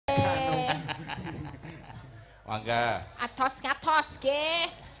Mangga. Atos ngatos nggih.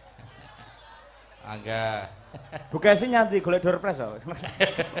 Mangga. Bugese nyanti golek door prize kok.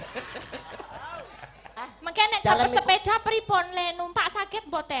 Mengke nek dapat sepeda pripun le numpak saged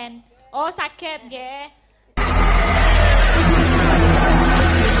mboten? Oh, saged nggih.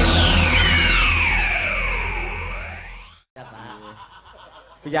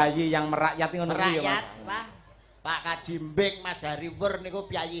 Piyayi yang merakyat ngono kuwi ya, Mas. Pak Kajimbing Mas Hariwur niku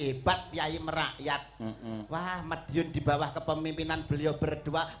piyayi hebat, piyayi merakyat. Wah, Madiun di bawah kepemimpinan beliau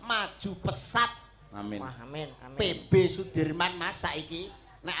berdua maju pesat. Amin. Wah, amin, amin. PB Sudirman Mas saiki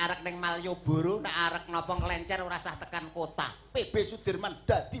nek arek ning Malioboro, nek arek napa nglencer ora usah tekan kota. PB Sudirman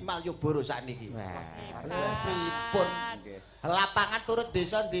dadi Malioboro sakniki. Pripun? Lapangan turut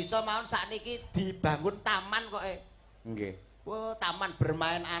desa-desa mawon sakniki dibangun taman kok. Nggih. Wah, taman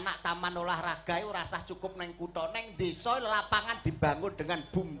bermain anak, taman olahraga ora usah cukup neng kutha, neng desa lapangan dibangun dengan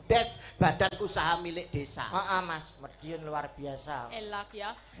BUMDes, badan usaha milik desa. Mas, Madiun luar biasa. Elok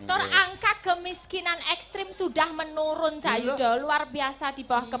ya. Tur angka kemiskinan ekstrim sudah menurun Cak Yudo, luar biasa di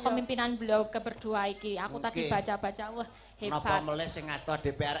bawah kepemimpinan beliau berdua iki. Aku tadi baca-baca, wah hebat. Napa melih sing ngasta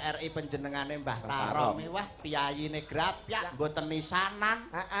DPR RI panjenengane Mbah Karo, wah piyayine grapyak, nggo tenisanan.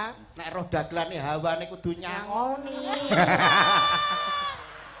 Nek roh dagelane hawane kudu nyangoni.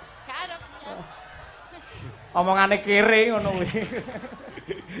 Omongane kere ngono kuwi.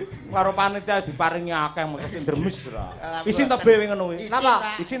 Karo panitia diparingi akeh mesti sing dermis ora. Isin to bewe ngono kuwi.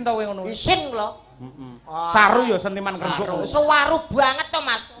 Napa? Isin to kowe ngono kuwi. Isin lho. Saru ya seniman kerja. Sewaru banget to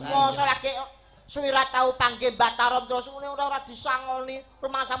Mas. Mosok lagi suwira tau panggih Mbah Tarom terus ngene ora disangoni.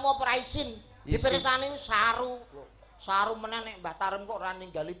 Rumasamu apa ora isin? Dipirsani saru. Saru meneh nek Mbah Tarom kok ora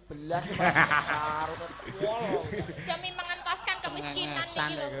ninggali belas saru wol. Demi mengentaskan kemiskinan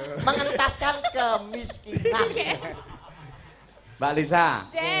iki lho. Mengentaskan kemiskinan. Mbak Lisa.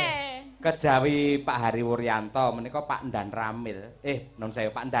 Kejawi Pak Hari Wuryanto menika Pak Ndan Ramil. Non saya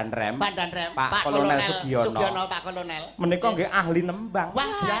Pak Ndan Rem. Pak Ndan Rem. Pak Kolonel Sugiono, Pak Kolonel. Menika nggih ahli nembang. Wah,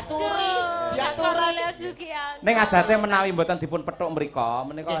 diaturi. Kolonel Sugiono. Ning adate menawi mboten dipun pethuk mrika,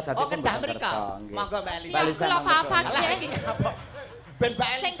 menika adate pun kedah mrika. Monggo Mbak Elisa. Mbak Elisa. Kula papat iki apa? Ben Mbak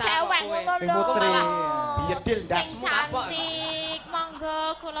Elisa. Sing cewek ngono lho. Putri. Biyedil Sing ndasmu apa? cantik.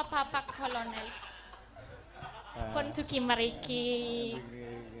 Monggo kula papak Kolonel. Pun dugi mriki.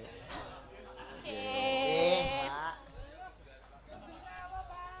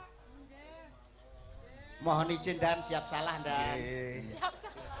 Mohon izin dan siap salah dan.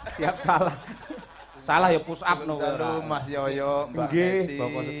 Siap salah. Salah ya push up no. Mas Yoyo, Mbak Nggih, Esi.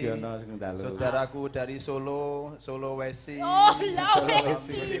 Bapak Sugiono sing dalu. Saudaraku dari Solo, Solo Wesi. Oh,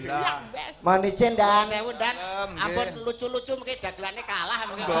 Wesi. Mohon izin dan. Sewu dan. Ampun lucu-lucu mungkin dagelane kalah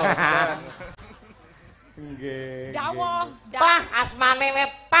mungkin. Nggih. Dawuh. Wah, asmane we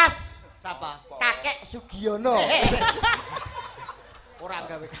pas. Sapa? Kakek Sugiono. Ora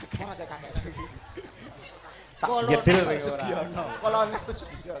gawe kakek Sugiono. Kolonel Sugiono. Kolonel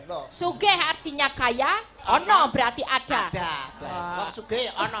Sugiono. Sugih artinya kaya, ono berarti ada. Ada. Kok sugih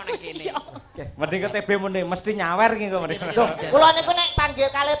ono ning kene. Mending ke TB muni mesti nyawer iki kok mending. Kula niku nek panggil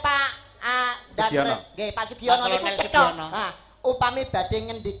kalih Pak Sugiono. Nggih, Pak Sugiono niku cetha. Upami badhe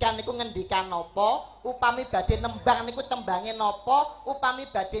ngendikan niku ngendikan napa, upami badhe nembang niku tembange napa, upami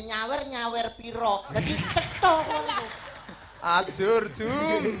badhe nyawer pira. Dadi cetha ngono. Ajur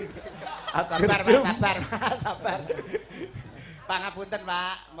jum. Sabar. Pangapunten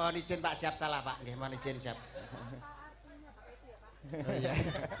Pak, mohon izin Pak siap salah Pak. Nggih, mohon izin siap. Oh iya.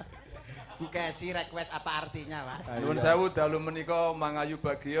 Dikasih request apa artinya Pak? Nuwun sewu dalu menika mangayu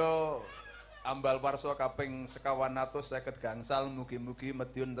bagya ambal warsa kaping 5150 gangsal mugi-mugi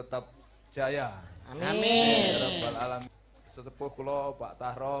Madiun tetap jaya. Amin. Rabbal alamin. Sesepuh kula Pak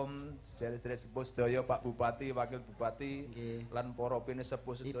Tahrom, sedherek sepuh sedaya Pak Bupati, Wakil Bupati lan para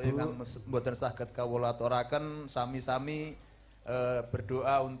pinisepuh sedaya kang mboten saged kawula aturaken sami-sami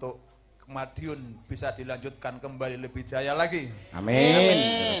berdoa untuk Madiun bisa dilanjutkan kembali lebih jaya lagi.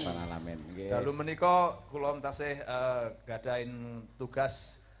 Amin. Rabbal alamin. Nggih. Dalu menika kula tasih gadahin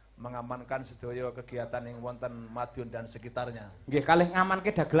tugas mengamankan sedaya kegiatan yang wonten Madiun dan sekitarnya. Nggih, kalih ngamanke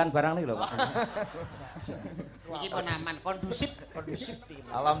dagelan barang niki lho, Pak. Iki pun aman, kondusif.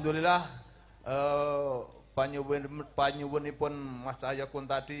 Alhamdulillah panyuwunipun Mas Cahyokun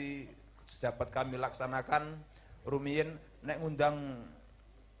tadi dapat kami laksanakan rumiyin nek ngundang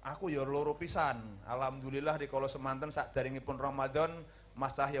aku ya loro pisan. Alhamdulillah rikala semanten sakderengipun Ramadan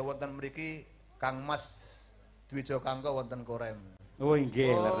Mas Cahya wonten mriki Kang Mas Dwijo Kangko wonten Korem. Oh nggih,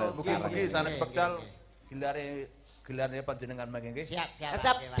 leres. Mugi-mugi sanes wekdal gelarane panjenengan mangke nggih.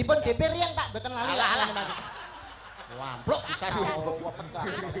 Siap. Dipun DP riyen Pak, mboten lali. Wampluk bisa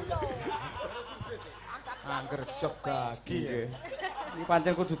Angger job gagi. Iki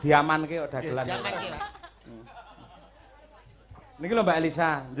pancen kudu diamanke kok dagelan. Diamanke, Pak. Niki lho Mbak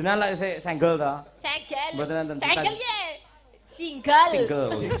Elisa, jenengan lek isih single to? Segel. Mboten enten Segel ye. Single. Single.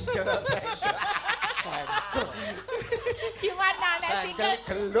 Gimana nek single?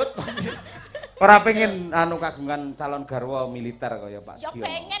 Gelut. Ora pengen anu kagungan calon garwa militer kaya Pak Ya Sugiono.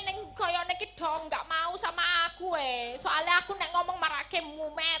 pengen ning koyone ki dong enggak mau sama aku Soalnya aku nek ngomong marake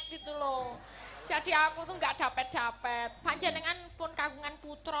mumet gitu loh. Jadi aku tuh enggak dapet-dapet. Panjenengan pun kagungan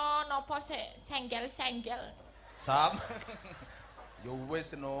putra napa senggel-senggel. Sam. Yo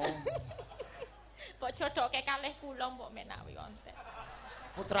wis no. Kok jodoke kalih kula mbok menawi wonten.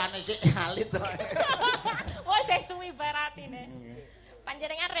 Putrane sik alit to. Wes suwi beratine.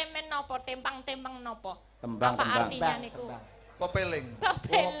 Panjenengan remen napa tempang-tempang napa? Tembang, Apa tembang. artinya niku? Pepeling.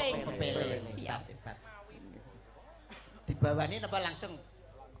 Pepeling. Pepeling. Siap. Dibawani napa langsung?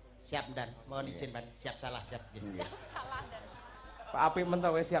 Siap dan mohon izin Pan, siap salah siap gitu. Siap salah dan. Pak apik men to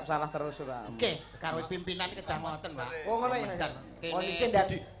wis siap salah terus ora. Oke, karo pimpinan kedah ngoten, Pak. Oh ngono ya. Mohon izin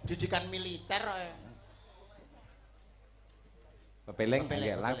didikan militer. Pepeling,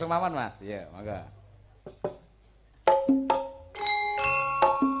 nggih, langsung mawon Mas. Ya, mangga.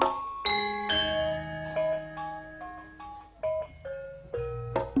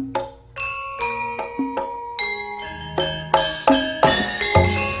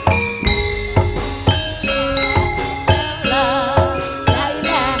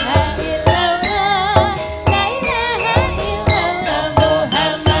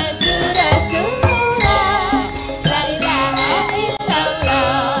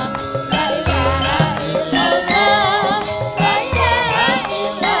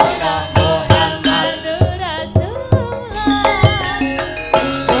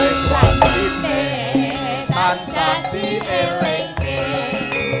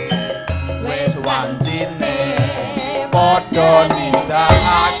 Padha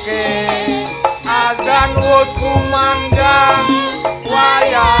nindakake azan wis kumandang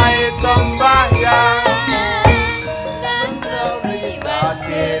wayahe sembahyang menawi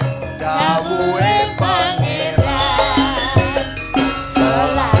wajib dawuhe pangeran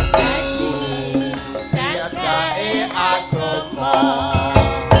salat iki jagae agama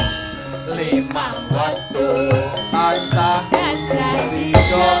limang wektu tansah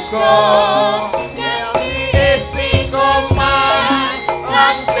dijaga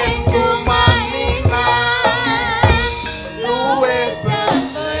langsing kumaningan luwih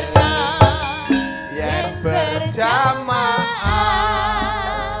sempurna yen berjamaah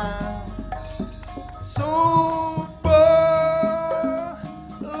subuh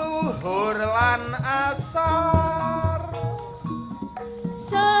luhur lan asar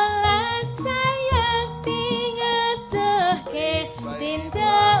Salat sayang tingatake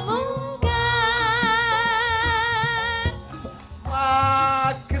tindak mungkar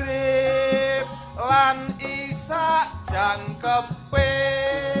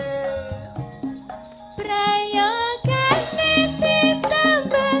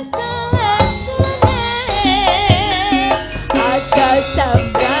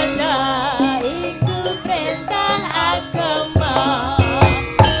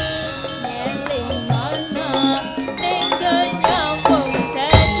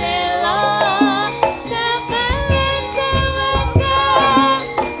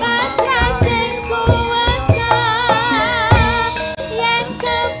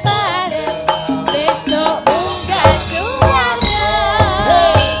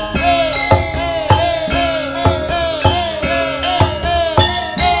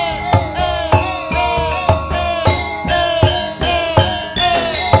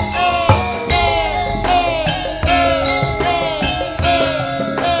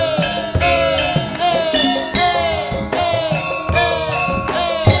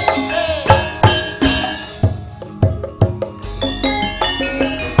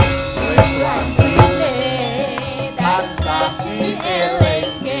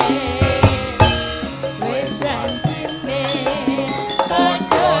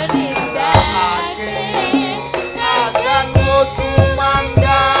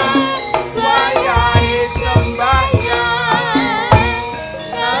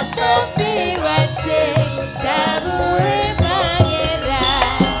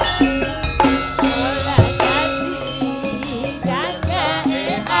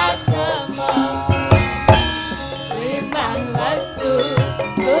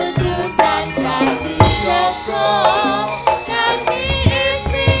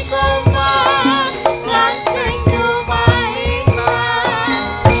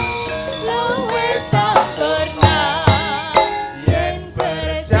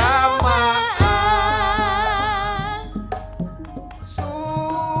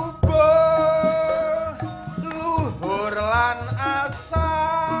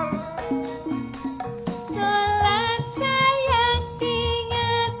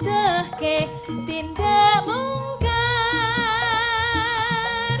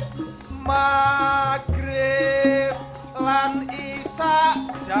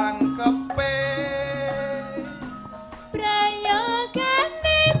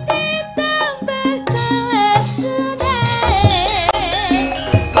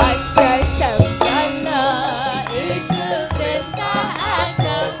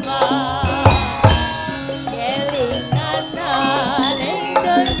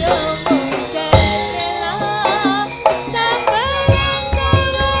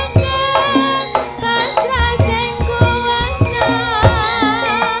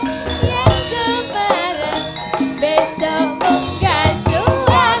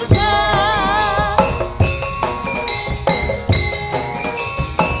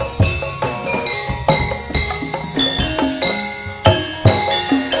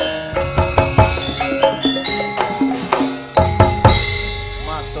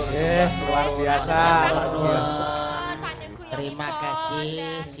Luar biasa. Terima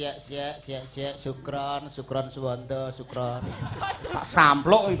kasih, siap, sukron suwondo, sukron. Tak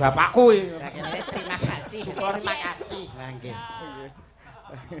sampluk bapakku iki. Terima kasih. Nggih.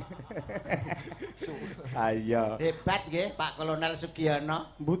 Ayo. Hebat nggih Pak Kolonel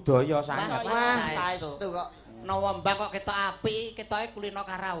Sugiono. Budaya sanget. Wah, saestu kok. Nawambang kok ketok apik, ketoke kulino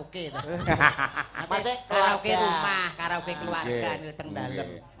karaoke to. Karaoke rumah, karaoke keluarga teng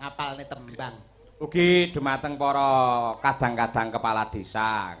dalem, ngapalne tembang. Ugi dumateng para kadang-kadang kepala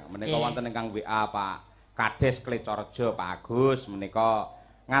desa menika wonten ingkang WA Pak Kades Klecorejo Pak Agus menika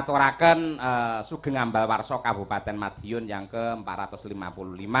ngaturaken sugeng ambal warsa Kabupaten Madiun yang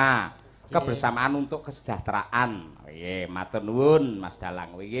ke-455 kebersamaan untuk kesejahteraan. Nggih, matur nuwun Mas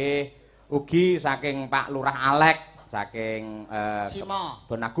Dalang. Nggih, ugi saking Pak Lurah Alek saking Simo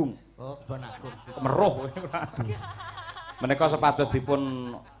Bonagung. Oh, Bonagung. Meruh. Menika supados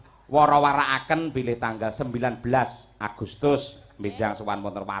dipun wara-warakaken bilih tanggal 19 Agustus benjang sowan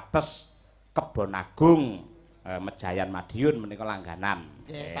wonten wates Kebon Agung Mejayan Madiun menika langganan.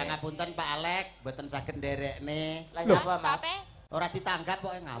 Nggih, pangapunten Pak Alek, mboten saged nderekne. Lah nyapa Mas? Ora ditanggap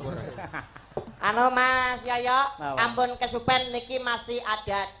kok ngawur. Anu Mas Yoyo, ampun kesupen niki masih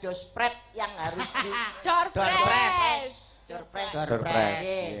ada dospret yang harus di Dorpres.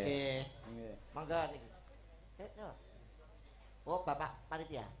 Nggih. Monggo niki. Oh, Bapak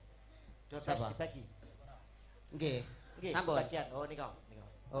panitia. Dospres dibagi. Nggih. Nggih, Sampun. bagian. Oh nika.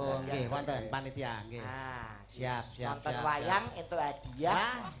 Oh, nggih, wonten panitia, nggih. Ah, Siap. nonton wayang entuk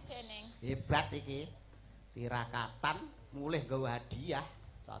hadiah. Hebat iki. Tirakatan mulih nggawa hadiah.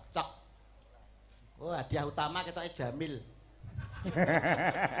 Cocok. Oh, hadiah utama ketoke Jamil.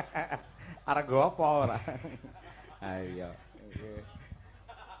 Arep nggo apa ora? Ayo.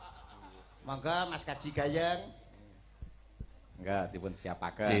 Monggo Mas Kaji Gayeng. Enggak dipun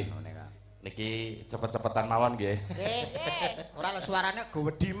siapaken menika. Niki cepet-cepetan mawon nggih. Nggih. Ora lho suarane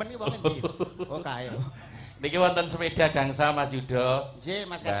gowedhi men iki wong endi. Oh kae. Niki wonten sepeda gangsa Mas Yudo. Nggih,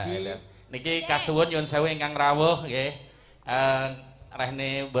 Mas Kaji. Niki kasuwun nyuwun sewu ingkang rawuh nggih.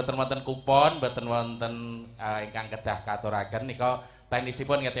 Rehne mboten wonten kupon, mboten wonten ingkang kedah katuraken nika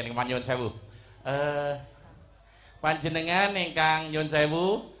teknisipun ngeten iki nyuwun sewu. Panjenengan ingkang nyuwun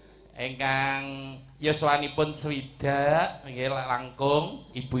sewu ingkang yuswanipun swidak nggih langkung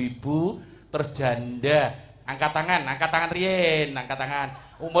ibu-ibu terus janda angkat tangan riyin angkat tangan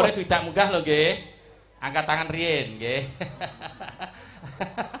umure swidak munggah lho nggih angkat tangan riyin nggih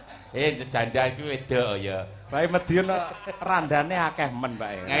janda iki wedok ya Bae Madiun randane akeh men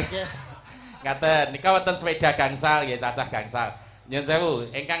Pak. Nggih ngaten nika wonten sepeda gangsal nggih cacah gangsal nyuwun sewu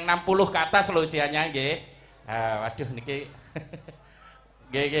ingkang 60 ke atas lho usianya nggih waduh niki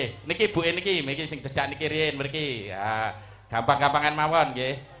nggih niki ibuke niki sing cedhak niki riyin mriki gampang-gampangan mawon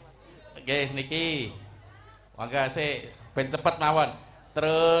nggih niki monggo sik ben cepet mawon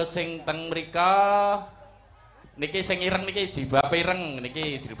terus sing teng mrika niki sing ireng niki jilbabe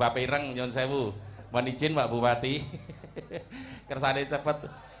ireng nyuwun sewu mohon izin Pak Bupati kersane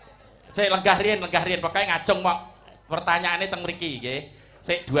cepet sik lenggah riyin pokoke ngajeng mok pertanyaane teng mriki nggih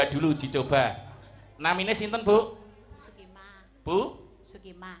sik dua dulu dicoba namine sinten Bu Bu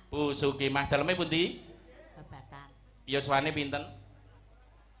Sukimah daleme pundi? Babatan. Yuswane pinten?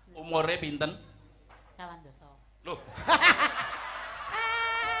 Umure pinten? 92. Loh.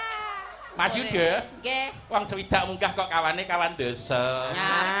 Mas Yuda? Nggih. Wong swidak munggah kok kawane kawan desa.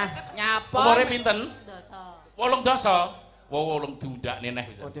 Nyapa? Umure pinten? Dosa. 8 wolong diundakne neh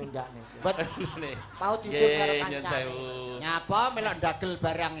wis. Oh diundakne. Mau diukur karo Nggih, nyun sewu. Nyapa melok ndagel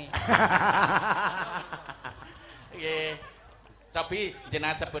barange. Nggih. Cobi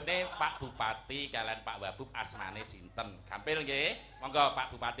jenengan sebutne Pak Bupati kalian Pak Wabub asmane sinten? Gampil nggih. Monggo Pak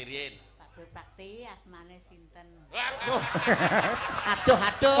Bupati riyin. Pak Bupati asmane sinten? Aduh.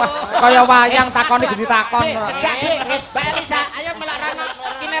 Kaya wayang takoni geni takon. Wis Mbak Elisha, ayo melok rono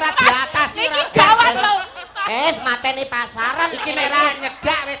iki ora di atas Niki gawat lho. mateni pasaran iki nek ra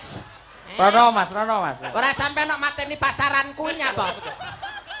nyedak wis. Rono Mas. Ora sampe nek mateni pasaran kuwi nyapa?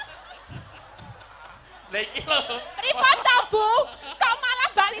 Lah iki lho. Pripun to, Bu? Kok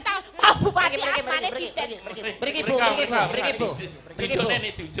malah bali ta Pak Bupati asmane Sinden. Mriki Bu. Dijone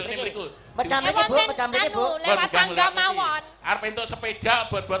mriku. Medam iki Bu, medam iki Bu. Lewat tangga mawon. Arep entuk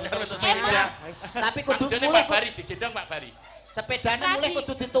sepeda buat karo sepeda. Tapi kudu Mulih mulih Pak Bari digendong Pak Bari. sepedane mulih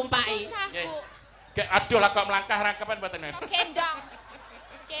kudu ditumpaki. Susah, Bu. Aduh lah kok melangkah rangkepan mboten. Gendong.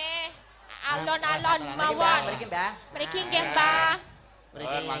 Nggih. Alon-alon mawon. Mriki Mbah. Mriki nggih, Mbah.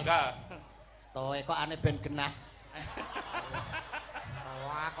 Mriki Mangga. stoe kok ane ben genah.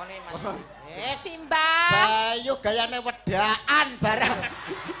 Wah, kone Mas. Wis Simbah. Bayu gayane wedaan barang.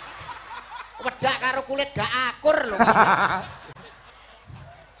 karo kulit gak akur lho.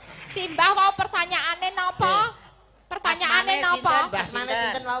 Simbah mau pertanyaane napa? Pertanyaane napa? Asmane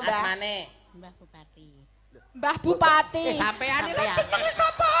sinten wae, Mbah? Asmane Mbah Bupati. Mbah Bupati. Sampean iki jenenge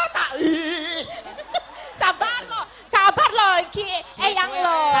sapa tak? Sabar lo iki. Eyang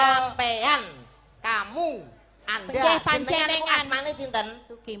lo. Sampean, kamu, Anda, panjenengan asmane sinten?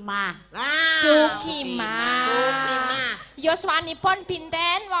 Sukimah. Nah, Sukimah. Yuswanipun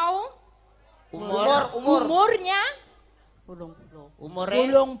pinten wau? Umurnya? 80. Umure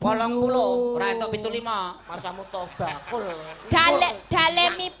 80. Ora entuk 75. Masamu toh bakul.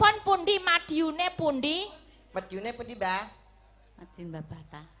 Dalemipun pundi madyune pundi? Medyune pundi, Mbah? Madin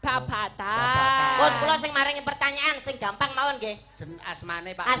Babata. Babata. Pun kula sing maringi pertanyaan sing gampang mawon nggih.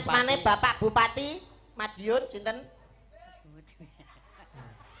 Asmane Pak Asmane Bapak Bupati Madiun sinten?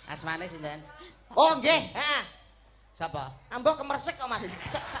 Asmane sinten? Oh nggih, heeh. Sapa? Ambo kemersek kok Mas.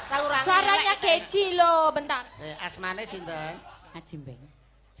 Saluran. Suaranya keji lo, bentar. Asmane sinten? Ajimbeng.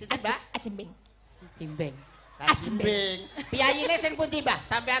 Sinten, Mbak? Ajimbing. Jimbeng. Ajimbing. Piyayine sing pundi, Mbah?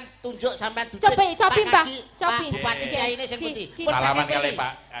 Sampean tunjuk, sampean duduk. Cobi, Mbah. Cobi. Bupati piyayine sing pundi? Salaman kali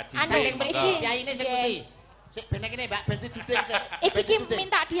Pak Ajimbing. Saking mriki piyayine sing pundi? Sik ben kene, Mbak, ben duduk sik. Iki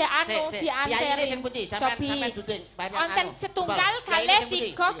minta dia dianteri. Piyayine sing pundi? Sampean duduk. Wonten setunggal kalih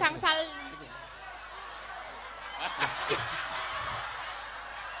 3 gangsal.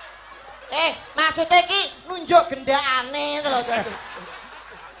 Maksudnya iki nunjuk gendakane to lho.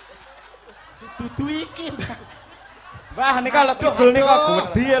 Dudu iki, Mbah. Mbah nika lho kidul nika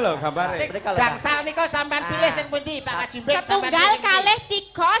gedhi lho gambare. Gangsal nika sampean pilih sing pundi, Pak Kajimbing sampean. Setunggal kalih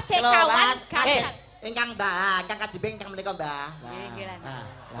 3 sekawan gangsal. Ingkang Mbah, ingkang Kajimbing ingkang menika Mbah. Nggih,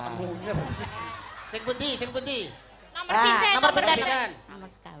 Sing pundi? Nomor pinten? Nomor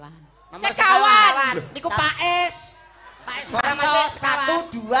sekawan. Sekawan. Niku Pak Es. Pak Es Ora macet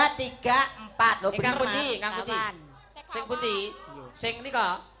 1 2 3 4. Lho ingkang bener, pundi? Mas. Ingkang pundi? Sing pundi? Sing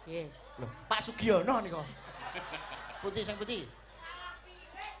nika? Nggih. Lho, Pak Sugiono nika. Pundi sing pundi?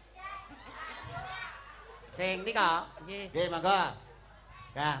 Sing nika? Nggih, monggo.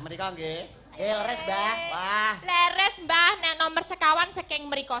 Nah, menika nggih. Leres, Mbah. Wah. Leres, Mbah, nek nomor sekawan saking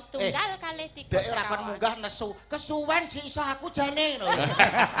mriko setunggal kalih 3 Dek ora kon munggah nesu. Kesuwen sik iso aku jane lho.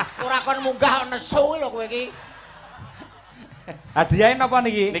 Ora kon munggah nesu lho kowe iki. Hadiahe napa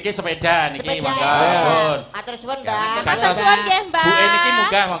niki? Niki sepeda niki monggo. Matur suwun, Mbah. Matur suwun nggih, Mbah. Bu niki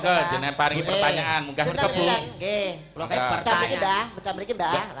munggah monggo jenengan paringi pertanyaan munggah mriku Bu. Nggih. Lho kaya pertanyaan. Betul mriki,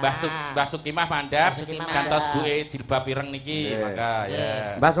 Mbah. Mbah Sukimah mandhap kantos Bu jilbab ireng niki monggo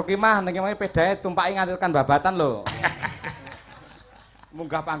ya. Mbah Sukimah niki mau pedae tumpaki nganti tekan babatan lho.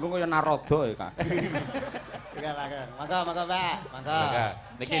 Munggah panggung kaya Naroda ya, Kak. Monggo, Mbak. Monggo.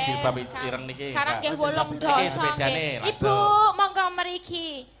 Niki jilbab ireng niki. Sekarang nggih 8 Niki dosa sepedane nggih. Ibu, langsung. monggo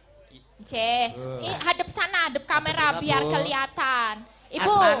mriki. Nggih. Hadap sana, hadap kamera biar kelihatan.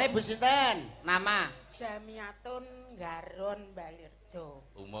 Ibu. Asmane Bu sinten? Nama? Jamiatun Garon Balirjo.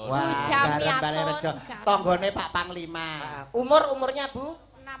 Umur. Wah, Jamiatun Garon Balerejo. Garon. Tanggane Pak Panglima. Umurnya Bu?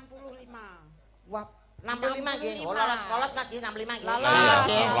 65. Wah, 65 nggih. Oh, lolos Mas nggih 65 nggih. Lolos.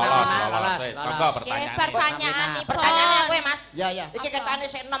 Lolos. Monggo pertanyaan. Pertanyaanipun. Pertanyaannya kowe, Mas. Ya. Iki ketane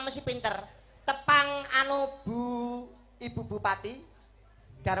sik enom mesti pinter. Tepang Ibu Bupati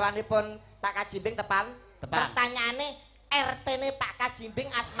garwanipun Pak Kajimbing tepan. Pertanyaane RT-ne Pak Kajimbing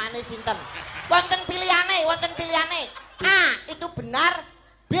asmane sinten? Wonten pilihane. A itu benar,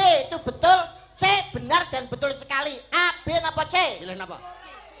 B itu betul, C benar dan betul sekali. A, B napa C? Pilih napa?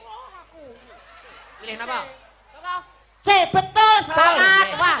 Pilih napa? C betul, selamat.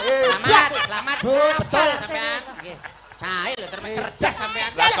 Wah, Selamat Bu, betul sampean. Nggih. Sae lho terus cerdas sampean.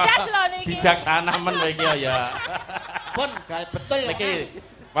 Cerdas lho niki. Bijaksana men kowe iki ya. Pun gawe betul Niki.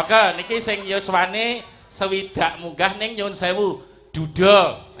 Maka niki sing yuswane sewidak munggah ning nyun sewu.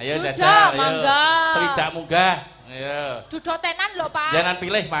 Duda. Ayo jajal ayo. Sewidak munggah. Ayo. Duda tenan lho, Pak. Jangan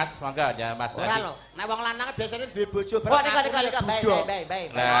pilih Mas, monggo jangan Mas. Ora lho, nek wong lanang biasane duwe bojo Oh, nika baik.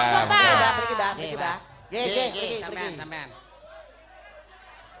 Nah, Mriki, Mbah. Nggih, sampean.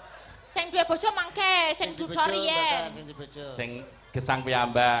 Sing duwe bojo mangke, sing duda riyen. Sing bojo. sing gesang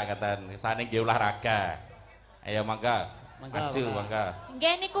piyambak katen kesane nggih olahraga. Ayo monggo. Maju monggo.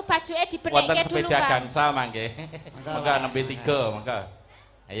 Nggih niku bajuke Wonten dibenekke dulu, sepeda Bang. gangsal mangke. Monggo nembe 3 monggo.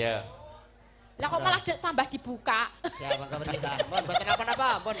 Ayo. Lah kok malah tambah dibuka. Siap monggo mriki, Mbah. Pun mboten napa-napa,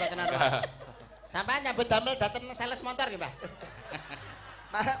 pun mboten napa. Sampeyan nyambut damel daten sales motor nggih, Mbah.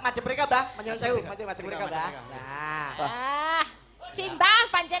 Madhep mriki, Mbah. Menyun sewu, madhep mriki, Mbah. Nah. Simbah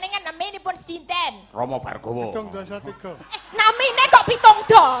panjenengan naminipun sinten? Romo Bargowo. Namine kok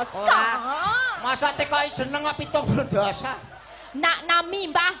 7 dosa. Masa tekoki jeneng kok 7 dosa. Nak nami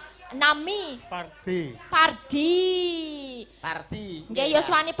Mbah Nami. Pardi. Pardi. Pardi. Nggih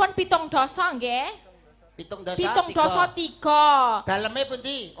yuswanipun 7 dosa nggih. 7 dosa. 7 dosa 3. Daleme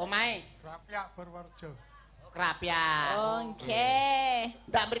pundi omahe? Krapyak Purworejo. Krapyak. Oh nggih.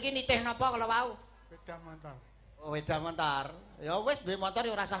 Ndak mriki nitih napa kalau wau? Sepeda motor. Oh, sepeda motor. Ya wis duwe motor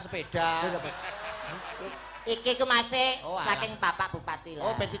ya ora usah sepeda. Iki ku Mas Oh, saking Bapak Bupati lah.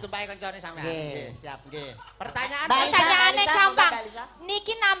 Oh, ben ditumpaki kancane sampean. Nggih. Siap nggih. Pertanyaan Pertanyaane Mbak gampang. Elisha.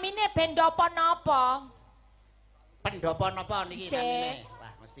 Niki namine ben napa napa? pendopo napa niki Sik. namine?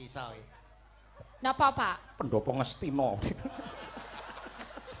 Wah, mesti iso iki. Napa, Pak? Pendopo Ngastina.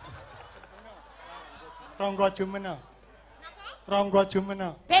 Ronggo Jumena. Ronggo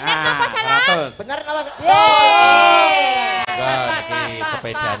Jumena. Bener napa salah? Bener napa? Iki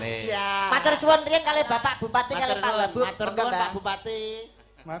sepedane. Matur suwun riyen kalih Bapak Bupati kalih Pak Wabub. Matur nuwun Pak Bupati.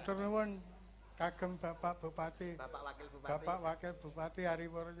 Matur nuwun kagem Bapak Bupati. Bapak Wakil Bupati. Bapak Wakil Bupati Ari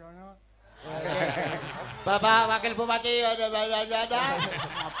Warjono. Bapak Wakil Bupati ada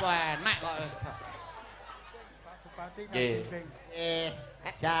apa enak kok. Pak Bupati Nggih. Kajimbing.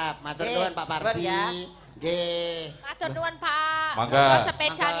 Siap, matur Nggih, nuwun Pak nuwun Pardi. ya. Nggih. Matur nuwun, Pak. Mangga. Monggo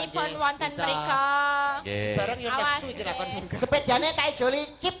sepedanipun Mangga, wonten nggih, mriku. Nggih. Bareng yo Awas, nesu iki lakon. Sepedane kae joli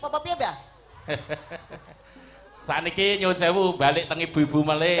chip apa piye, Mbah? Saniki nyuwun sewu balik teng ibu-ibu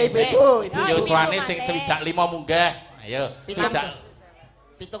malih. Ibu-ibu, ibu. Yuswane Ibu-ibu sing malih. 25 munggah. Ayo, Pitung swidak.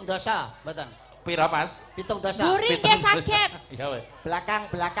 pitung dosa, mboten. Pira, Mas? Pitung dosa. Buri nggih saged. Ya wis. Belakang.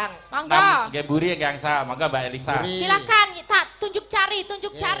 Monggo. Nggih mburi gangsal, monggo Mbak Elisa. Buri. Silakan tak tunjuk cari.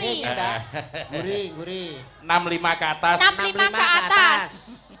 Nggih, Mbah. Guri. 65 ke atas. 65 ke atas.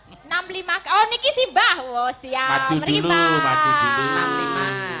 65 ke. Oh niki si Mbah. Oh siap. Maju Mriki, dulu, Pak. maju dulu.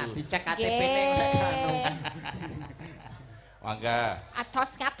 65. Dicek KTP-ne udah Nggih. kanu. Mangga,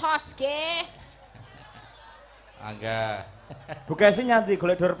 Atos nggih. mangga. Bu Kesi nyanti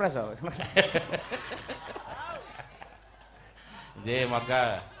golek door prize kok. Nggih,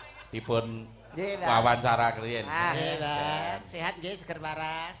 mangga dipun Nggih, Mbah. wawancara kalian. Nggih, Mbak. Sehat nggih, seger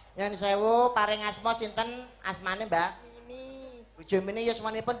waras. Nyuwun sewu paring asma sinten asmane, Mbak? Ini Ujo mini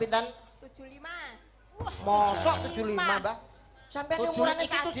yuswanipun pinten? 75. Mosok 75, Mbah. Sampeyan umurane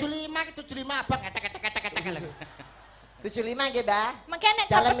Iki 75, iki 75 abang etek-etek lho. 75 nggih, Mbah. Mengke nek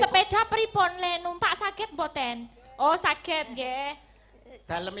Dalem dapat sepeda pripun le numpak sakit mboten? Oh sakit nggih.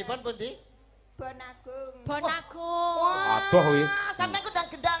 Dalemipun pundi? Bon Agung. Bon Agung. Aduh kuwi. Sampeyan ku ndang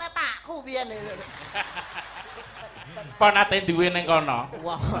gendalne Pakku biyen. Apa nate duwe ning kono?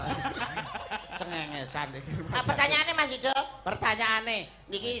 Wah. Cengengesan iki. Nah, pertanyaane Mas Yudo. Pertanyaane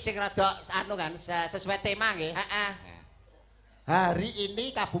niki sing rada anu kan sesuai tema nggih. Heeh. Hari ini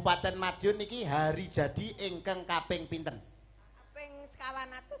Kabupaten Madiun niki hari jadi ingkang kaping pinten? Ping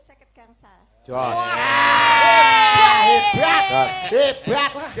 150 gangsal. Jos.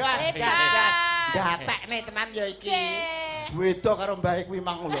 Hebat, jas. Datekne tenan ya iki. Cek. Beda karo Mbah kuwi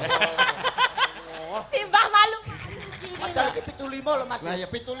mang lho. Si Mbah malu. Padahal iki 75 lho, Mas. Lah ya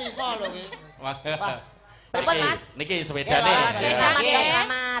 75 lho iki. Mangga. Pripun, Niki- Mas? Niki Ya, sepedane. selamat Nggih. ya,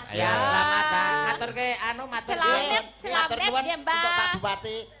 selamat. Ayo. Selamat ngaturke anu matur Selamat, nuwun. selamat Matur nuwun nggih, Mbah. untuk Pak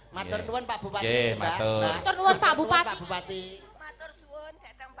Bupati. Matur Nggih. nuwun Pak Bupati. Nggih, Mbak. matur. Mbak. Matur nuwun, Pak Matur nuwun, Bupati. Pak Bupati. Matur suwun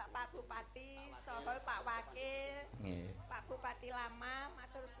datang Bapak Bupati, saha Pak Wakil, Nggih. Pak Bupati lama,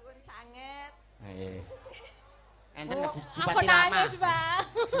 matur suwun sanget. Nggih. Enten Oh, Aku Bupati lama. nangis, Mbah.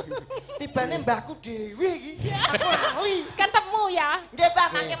 Tibane mbahku dhewe iki. Aku lali. Ketemu ya. Nggih, Mbah,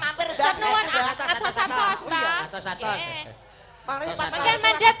 mangke mampir Matur nuwun Mbah. atos-atos, Mbah. Atos-atos. Nggih. Mari Atos-atos. pas Mangke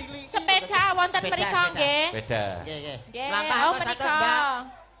mendhet sepeda wonten Sepeda, mriku sepeda. nggih. Beda. Nggih, nggih. Nggih. Lampah Oh atos-atos, mriku. Mbak.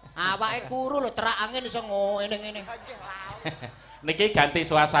 Awake kuru lho terak angin iso ngene-ngene. Niki ganti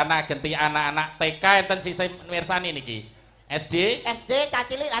suasana, ganti anak-anak TK enten sisih mirsani niki. SD. SD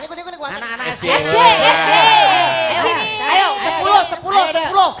cacilik. Lah niku wonten. Anak-anak SD. SD. Ayo, 10 kok kurang.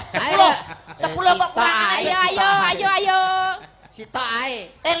 Ayo. Sitok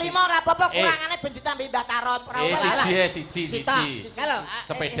ae. 5 ora apa-apa kurangane ben ditambahi Mbah Karom. Ora apa-apa. Siji. Sitok. Halo.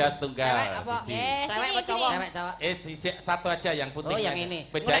 Sepeda setunggal. Cewek apa? Siji. Cewek apa Sini, cowok? sini. Cewek cowok. Sisi satu aja yang penting. Oh, yang ini.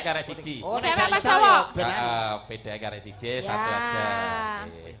 Beda karek siji. Oh, Cewek nek apa iso cowok? ya bener. Beda karek siji, Ya. satu aja.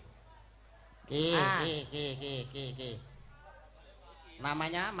 Nggih. Ki.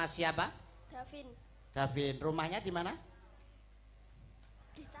 Namanya Mas siapa? Davin, Davin. Rumahnya di mana?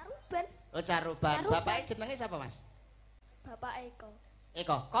 di Caruban, Oh, Caruban. Caruban. Bapaknya jenenge siapa, Mas? Bapak Eko.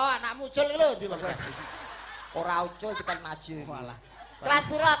 Eko. Kok anak mucul iki lho ndi, Mas? Ora ucul depan maju. Walah. Kelas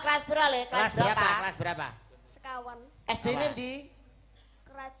piro, Le? Kelas berapa? Kelas berapa? Sekawan, SD ini ndi?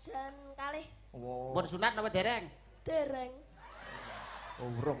 kerajaan kalih Pun sunat napa dereng? dereng. Oh,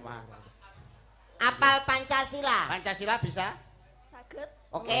 urung, Mas. Apal Pancasila. Pancasila bisa? Saged saged.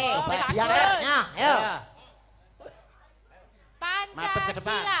 Oke, bagus. diangkatnya. Ayo.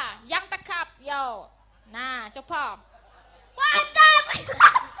 Pancasila yang tegap, yo. Nah, coba.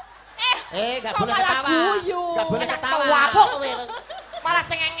 Pancasila. Enggak kok boleh malah ketawa. guyu? Enggak boleh ketawa. Wabuk kowe. Malah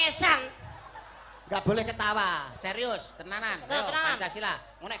cengengesan. Enggak boleh ketawa. Serius, tenanan. Ayo, Tenanan. Pancasila.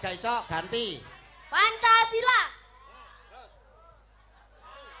 Nek gak iso ganti. Pancasila.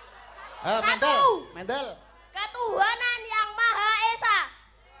 Mendel, Mendel. Ketuhanan yang Maha Esa.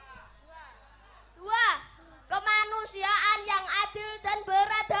 2. Kemanusiaan yang adil dan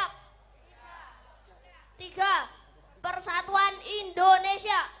beradab. 3. Persatuan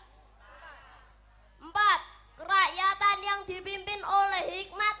Indonesia. 4. Kerakyatan yang dipimpin oleh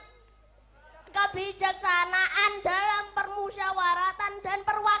hikmat, kebijaksanaan dalam permusyawaratan dan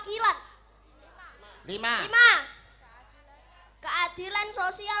perwakilan. 5. 5. Keadilan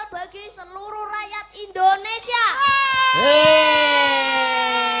sosial bagi seluruh rakyat Indonesia.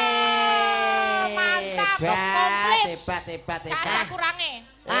 Mantap, komplit. Hebat. Gak ada kurangnya.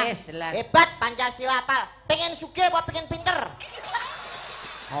 Hebat Pancasila apal. Pengen sugih apa pengen pinter?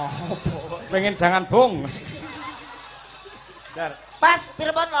 Pengen jangan bung. Dar. Pas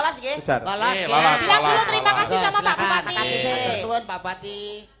Pirpon lolos nggih. Kejar. Lolos ya. Bilang dulu terima kasih sama Pak Bupati. Terima kasih sih. Tuan Pak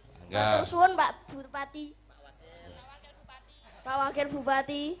Bupati. Matur suwun Pak Bupati. Pak Wakil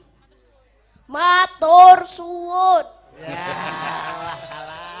Bupati. Matur suwun.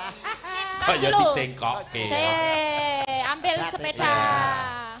 Kok ya dicengkokke. Ambil sepeda.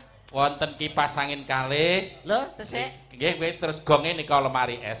 Wonten kipas angin kalih. Lho, tesik. Nggih, kowe terus gonge nika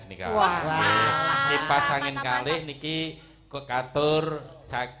lemari es nika. Kipas angin kalih niki katur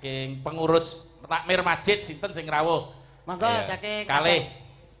saking pengurus takmir masjid sinten sing rawuh. Monggo saking kalih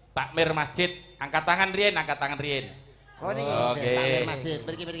takmir masjid, angkat tangan riyen. Oh niki. takmir masjid.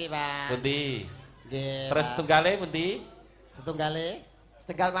 Mriki, Pak. Pundi? Nggih. Terus tunggale pundi? Setunggale.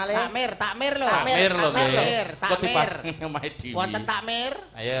 Tegal malih. Takmir lho. Takmir lho nggih. Takmir. Kok dipas omahe dhewe. Wonten takmir.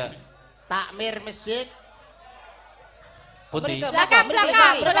 Ayo. Takmir masjid. Pundi? Belakang boleh.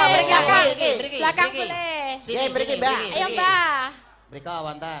 Belakang boleh. Sini, mriki, sini, Mbak. mriki, Ayo mriki. Mbah. Mriko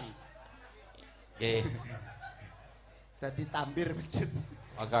wonten. Nggih. Dadi tambir masjid.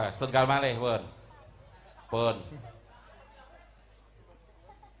 Oke, setunggal malih, Pun.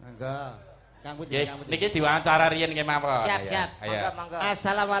 Monggo. Kang Budi, Nggih, Kang Budi. niki diwawancara riyen nggih mawon. Siap, Ayo, siap. Ayo. Monggo.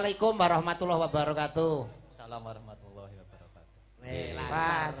 Assalamualaikum warahmatullahi wabarakatuh. Salam warahmatullahi wabarakatuh.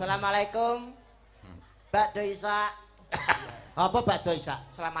 Wah, assalamualaikum. Mbak Doisa. Apa Bakdo Isa?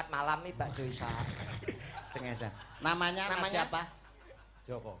 Selamat malam nih Mbak Doisa. Cengesan. Namanya siapa?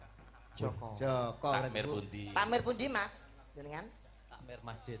 Joko. Joko. Joko. Takmir pundi? Takmir pundi Mas? Jenengan? Takmir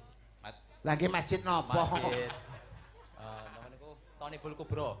masjid. Lagi masjid nopo? Masjid. Namanya niku Tonibul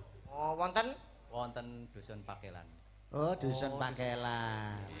Kubro. Oh, wonten Wonten dusun Pakelan. Oh, dusun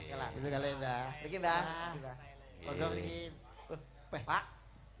Pakelan. Itu kali Mbak. mriki Mbak. Monggo mriki. Pak,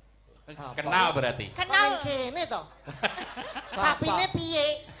 Kenal berarti. Kenal. kene to. Sapine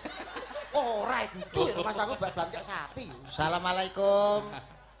piye? Ora itu Mas aku banyak sapi. Assalamualaikum.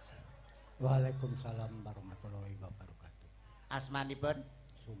 Waalaikumsalam warahmatullahi wabarakatuh. Asmanipun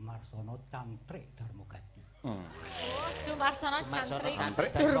Sumarsono Cantrik Darmogati. Sumarsono Cantrik.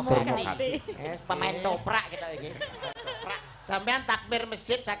 Cantrik Darmogati. Pemain toprak kita iki. Toprak. Sampean takmir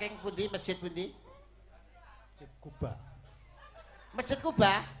masjid saking pundi? Masjid pundi? Kuba. Masjid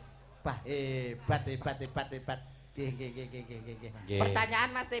Kuba. Bah, hebat. Nggih.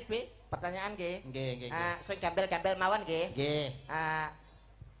 Pertanyaan Mas TB? Pertanyaan nggih. Nggih. Sing gambel-gambel mawon nggih. Nggih.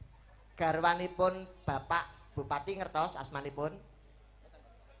 Garwanipun Bapak Bupati ngertos asmanipun?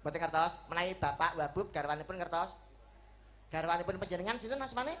 Mboten ngertos. Menawi Bapak Wabub garwanipun ngertos? Garwanipun panjenengan sinten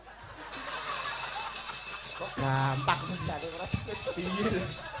asmane? Kok gampang jane ora. Piye?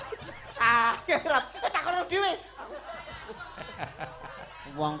 Kerap takon dhewe.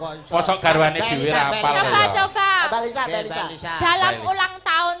 Wong kok iso. Mosok garwane dhewe ra apal ya. Coba. Balisa. Dalam ulang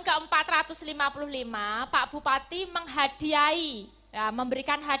tahun ke-455, Pak Bupati menghadiahi, ya,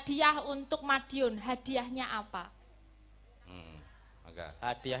 memberikan hadiah untuk Madiun. Hadiahnya apa? Oke.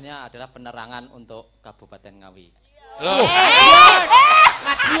 Hadiahnya adalah penerangan untuk Kabupaten Ngawi. Loh,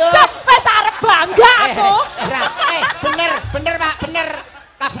 Madiun. Wes arep bangga aku. Bener Pak, bener.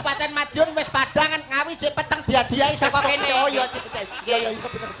 Kabupaten Madiun wis padangan Ngawi jek peteng diadiahi saka kene. Oh iya.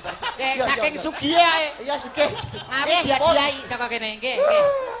 Saking sugih ae. Iya sugih. Ngawi diadiahi saka kene.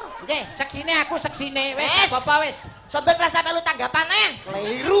 Nggih, seksine aku seksine. Wis apa wis. Sampeyan rasa melu tanggapane.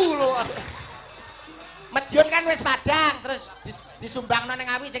 Keliru lho. Madiun kan wis padang terus disumbangno ning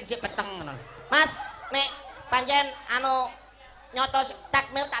Ngawi sing jek peteng ngono. Mas, nek pancen nyoto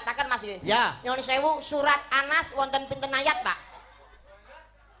takmir tak taken Mas iki. Ya. Nyuwun sewu surat Anas wonten pinten ayat, Pak?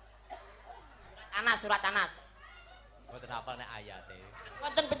 surat Anas. Mboten apal nek ayate.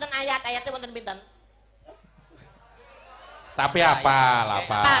 Wonten pinten ayat-ayate wonten pinten? Tapi apal.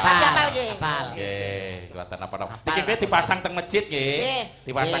 Tapi apal nggih. Nggih, mboten apa-apa. Iki kowe dipasang teng masjid nggih.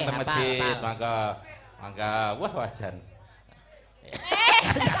 Dipasang teng masjid, mangga wah wajan.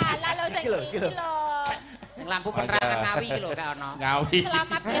 Salah lho sing iki lho. Yang lampu penerangan Ngawi iki lho gak ono. Ngawi.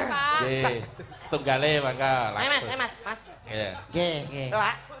 Selamat ya, Pak. Nggih, setunggale mangga langsung. Mas. Iya. Nggih.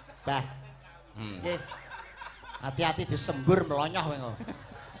 Pak. Mbah. Nggih. Hati-hati disembur melonyoh kowe engko.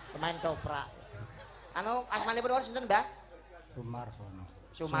 Pemain toprak. Anu asmanipun wonten sinten, Mbah?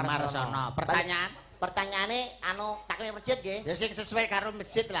 Sumarsono. Pertanyaane anu takmir masjid nggih. Ya sing sesuai karo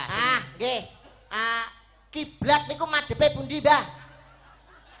masjid lah. Nggih. Kiblat niku madhepe pundi, Mbah?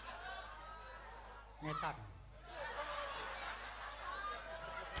 Ngetan.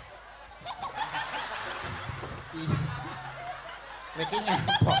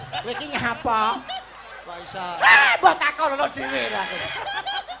 Kowe iki nyapa? Kok iso? Mbah takonono dhewe ra.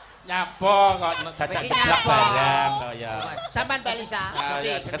 Nyapa kok dadak geblak barang saya. Sampean Mbak Lisa,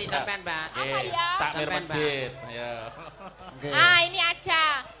 Ngerti sampean, Mbak. Takmir masjid. Ya. Ini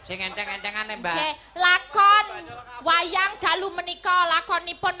aja. Sing enteng-entengane, Mbak. Nggih, lakon wayang dalu menika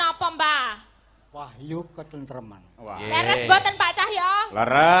lakonipun napa, Mbah? Wahyu ketentreman. Leres mboten Pak Cahyo?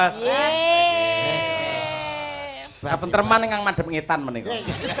 Leres. Nggih. Ketentreman ingkang madhep ngetan menika.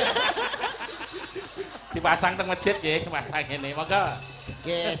 Dipasang teng masjid nggih, pasang ngene. Monggo.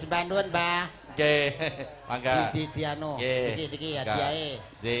 Nggih, sembah nuwun, Mbah. Nggih. Mangga. Di anu, niki hadiahe.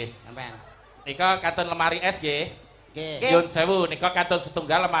 Nggih. Sampean. Nika katun lemari es nggih. Nggih. Nyuwun sewu nika katun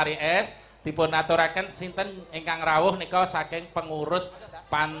setunggal lemari es dipun aturaken sinten ingkang rawuh nika saking pengurus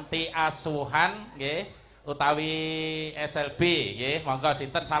panti asuhan nggih utawi SLB nggih. Monggo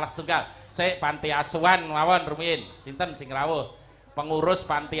sinten salah setunggal. Sik panti asuhan mawon rumiyin. Sinten sing rawuh? Pengurus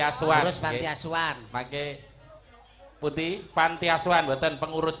panti asuhan. Pengurus panti asuhan. Mangke putih panti asuhan mboten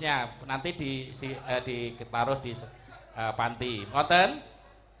pengurusnya. Nanti ditaruh di panti. Ngoten?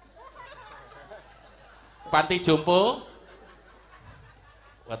 Panti jompo?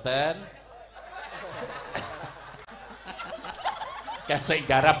 Mboten. Kayak sing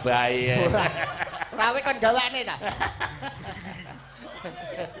garap bae. Rawe kon gawane ta?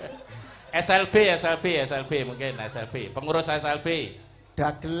 SLB mungkin SLB. Pengurus SLB.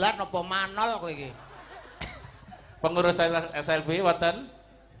 Dagelan apa manol kowe iki? Pengurus SLB wonten?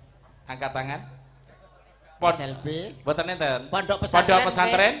 Angkat tangan. SLB. Mboten enten. Pondok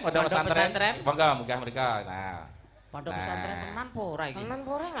pesantren. Pondok pesantren. Monggo munggah mrika. Nah. Pondok pesantren tenan apa ora iki? Tenan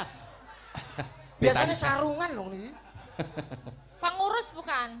apa ora, Mas? Biasanya sarungan lho niki. Pengurus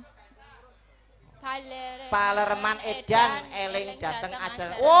bukan? Palereman Edan eling dateng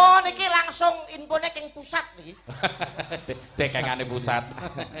acara. Oh niki langsung infone king pusat niki. Dekengane pusat.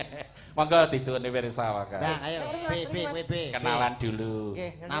 Monggo disuwun pirsa wae. Nah, ayo B. Kenalan dulu.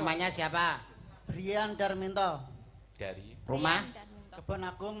 Namanya siapa? Brian Darminto. Dari Rumah? Kebon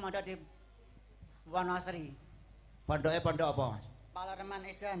Agung ada di Wonosri. Pondoknya pondok apa, Mas? Palereman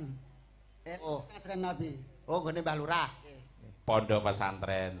Edan. Ngajaran Nabi. Oh, gone Mbah Lurah. Pondok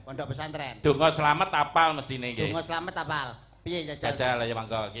pesantren. Pondok pesantren. Donga slamet apal mestine nggih. Donga slamet apal. Piye jajal? Jajal ya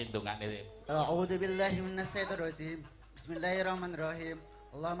monggo iki ndongane. A'udzu billahi minasyaitonir rajim. Bismillahirrahmanirrahim.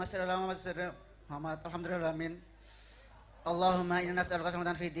 Allahumma shalli ala Muhammad. Alhamdulillahirabbil Allahumma inna nas'aluka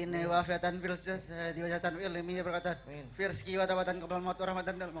salamatan fid dini wa afiatan fil jasadi wa jatan fil ilmi wa barakatan fi rizqi wa tabatan qabla al-maut wa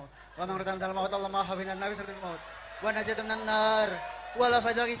rahmatan dal maut wa maghfiratan dal maut Allahumma hafizna nabi sallallahu maut wa najatan minan nar wa la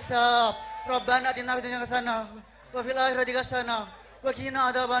fajal hisab rabbana atina fid dunya hasanah wa fil akhirati hasanah wa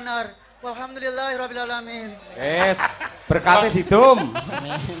qina adzabannar walhamdulillahi rabbil alamin. Wis, berkate didum.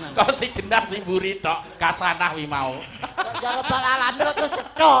 Kok sing genah sing mburi tok kasanah wi mau. Ya rabbal alamin terus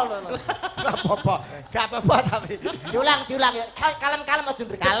cetol lho. Gak apa-apa tapi. Diulang ya. Kalem-kalem aja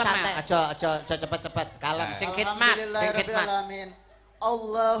berkit santai. Aja cepet-cepet. Kalem sing khidmat, sing khidmat.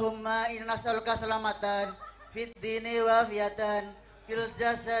 Allahumma inna nas'aluka salamatan fid dini wa afiatan fil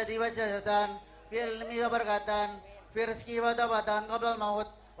jasadi wa jadatan fil ilmi wa barakatan fi rizqi wa tabatan qabla al-maut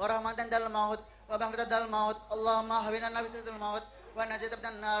wa rahmatan dal maut wa barakatan dal maut Allahumma hawina nabi dal maut wa najatan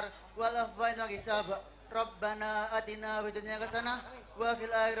minan nar wa lafaidul hisab Rabbana atina fid dunya hasanah wa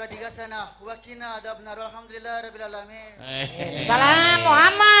fil akhirati hasanah wa qina adzabannar alhamdulillahi rabbil alamin. Salam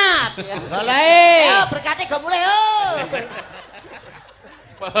Muhammad. Boleh. Yo berkati go mulih yo.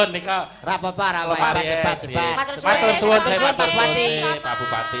 Pohon nika ra apa-apa hebat. Matur suwun Pak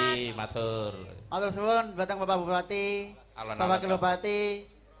Bupati, matur. Matur suwun datang Bapak Bupati, Bapak Wakil Bupati.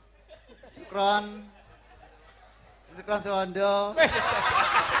 Sukron Suwondo.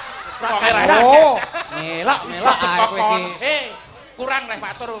 Ngelak ae kowe iki. kurang reh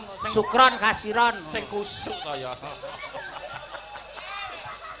matur sing Sukron kasiron. sing kusuk kaya.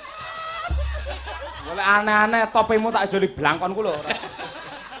 Boleh aneh-aneh topimu tak joli blangkon ku lho.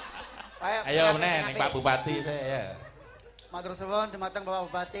 Ayo meneh ning Pak Bupati saya ya. Matur suwun dumateng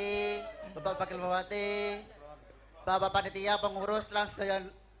Bapak Bupati, Bapak Wakil Bupati, Bapak Panitia pengurus lan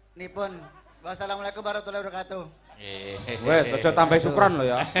sedayanipun. Wassalamualaikum warahmatullahi wabarakatuh. Wes aja tambah sukron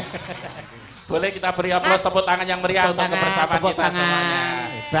lho ya. Boleh kita beri aplaus tepuk tangan yang meriah untuk kebersamaan kita semuanya.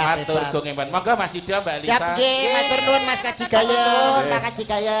 Matur gong emban. Monggo Mas Yuda, Mbak Elisa. Siap nggih, matur nuwun Mas Kaji Gayeng. Pak Kaji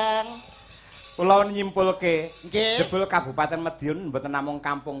Gayeng. Kula nyimpulke, Nggih. jebul Kabupaten Madiun mboten namung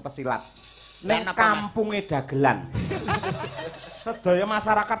kampung pesilat. Ning Lan apa, Mas? kampunge dagelan. Sedaya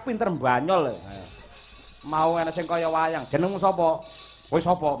masyarakat pinter mbanyol. Mau ana sing kaya wayang, jenengmu sapa? Kowe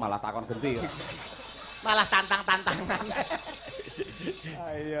sapa? Malah takon genti. Malah tantang-tantangan.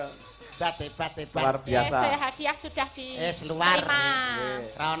 Iya. Hebat. Luar biasa. Hadiah sudah di Luar. terima.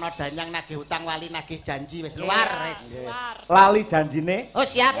 Ra ono danyang nagih utang wali nagih janji wis luar wis. Luar. Lali janjine. Oh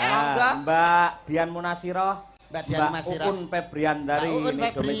siap. Ya, Mbak Dian Munasiroh, Mbak Dian Munasiroh. Ukun Febrian dari Mbak Ukun ini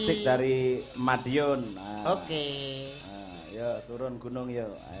Febri. domestik dari Madiun. Nah, Oke. Yo turun gunung yo.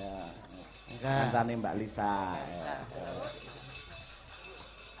 Ayo. Enggak. Kancane Mbak Lisa.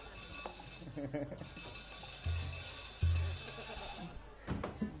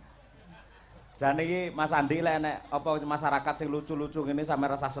 Jan iki Mas Andi lek enek apa masyarakat sing lucu-lucu ngene sampe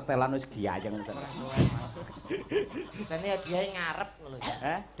rasa setelan wis giyayeng. Jane hadiahe ngarep lho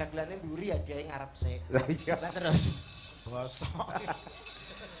ya. Dagelane mburi hadiahe ngarep sik. Lah iya. Lah terus. Bosok.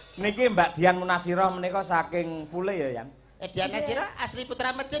 Niki Mbak Dian Munasiroh menika saking Pule ya, Yang? Dian Nasira asli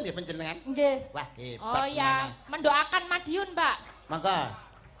Putra Madiun ya panjenengan? Nggih. Wah, hebat. Oh ya, mendoakan Madiun, Mbak. Monggo.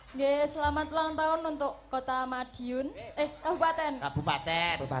 Nggih, selamat ulang tahun untuk Kota Madiun. Kabupaten.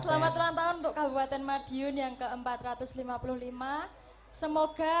 Kabupaten. Selamat ulang tahun untuk Kabupaten Madiun yang ke-455.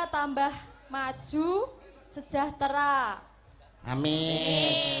 Semoga tambah maju, sejahtera.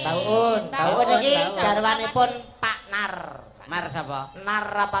 Amin. Taun iki garwanipun Pak Nar. Nar sapa?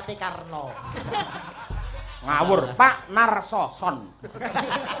 Narapati Karno. Ngawur, Pak Narsoson.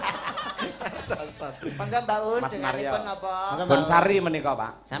 Mangga Mbak Un Mas denganipun Mario. apa? Bonsari menika,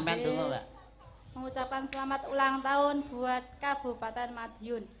 Pak. Sampean tunggu, Mbak. Mengucapkan selamat ulang tahun buat Kabupaten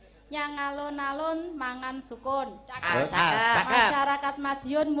Madiun. Yang alun-alun mangan sukun. Masyarakat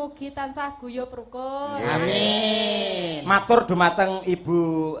Madiun mugi tansah guyub rukun. Amin. Matur dumateng Ibu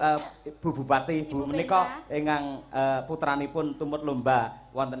Bupati, Ibu menika ingkang putranipun tumut lomba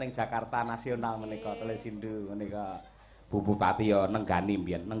wonten ing Jakarta Nasional menika Telesindu menika Bu Bupati ya nenggani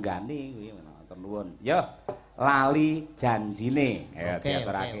mbiyen, nenggani kuwi matur nuwun. Ya lali janjine. Ya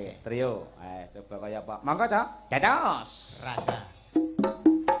diaturake. Trio. Coba kaya apa? Monggo, Cok. Dados. Raga.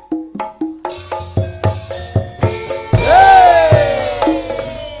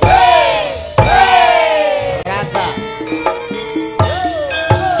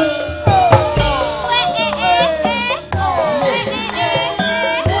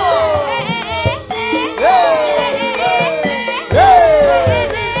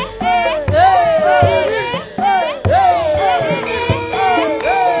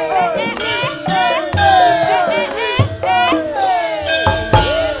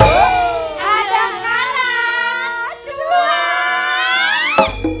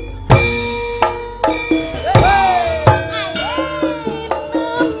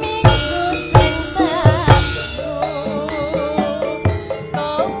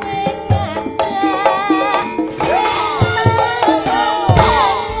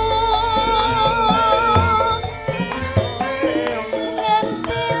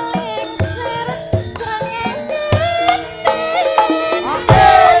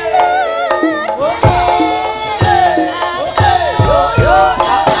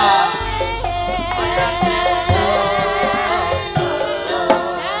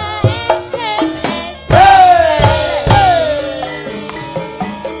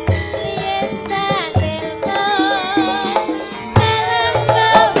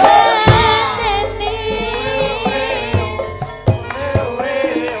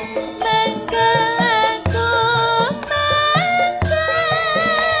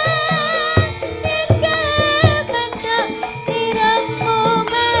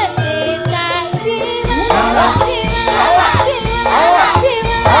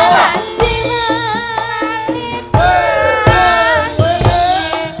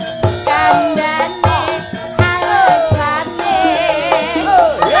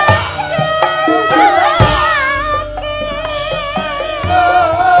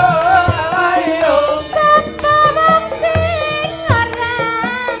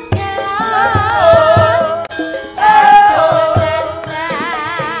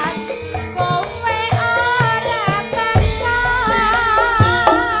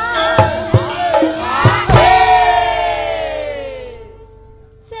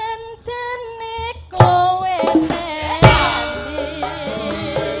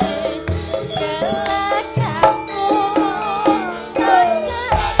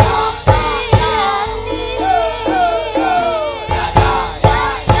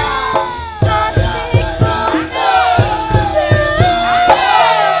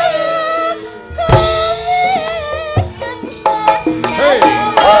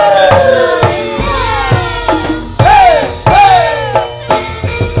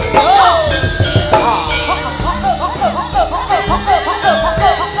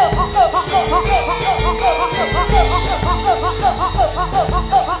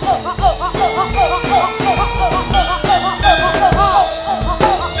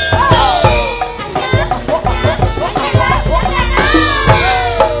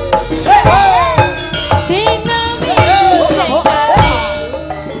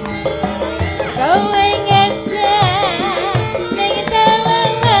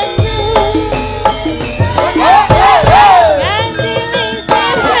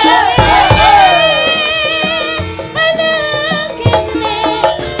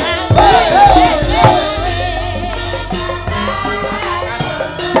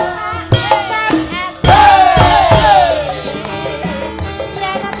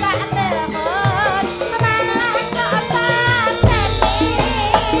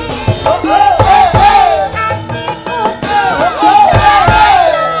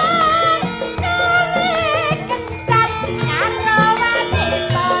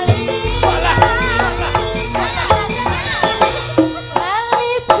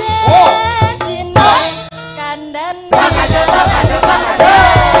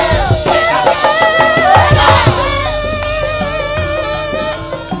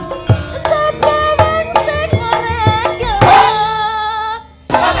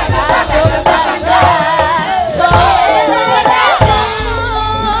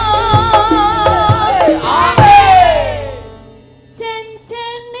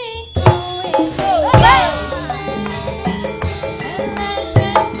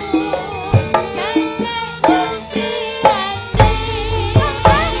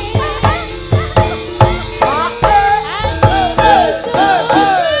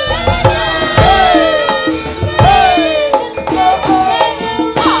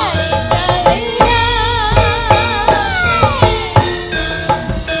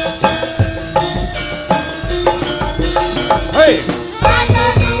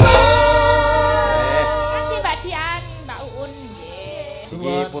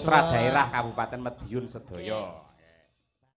 Putra daerah Kabupaten Madiun sedaya.